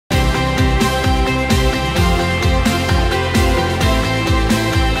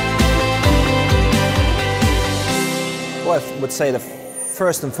would say the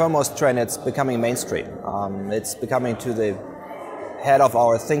first and foremost trend, it's becoming mainstream. It's becoming to the head of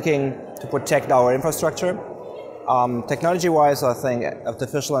our thinking to protect our infrastructure. Technology-wise, I think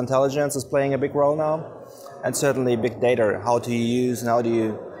artificial intelligence is playing a big role now, and certainly big data, how do you use and how do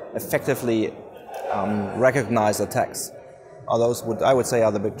you effectively recognize attacks. Those I would say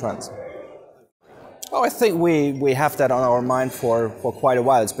are the big trends. Oh, I think we have that on our mind for quite a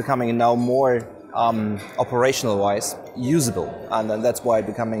while. It's becoming now more operational-wise usable, and that's why it's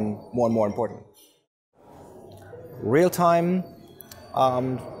becoming more and more important. Real-time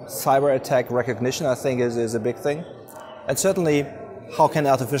cyber attack recognition, I think, is a big thing. And certainly, how can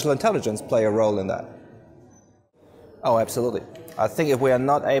artificial intelligence play a role in that? Oh, absolutely. I think if we are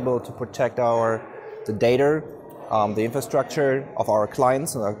not able to protect the data, the infrastructure of our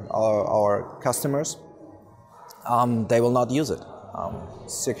clients and our customers, they will not use it.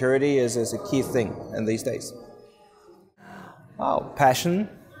 Security is a key thing in these days. Oh, passion,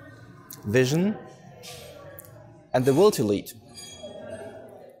 vision, and the will to lead.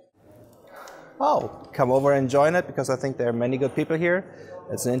 Oh, come over and join it, because I think there are many good people here.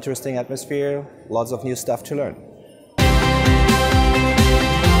 It's an interesting atmosphere, lots of new stuff to learn.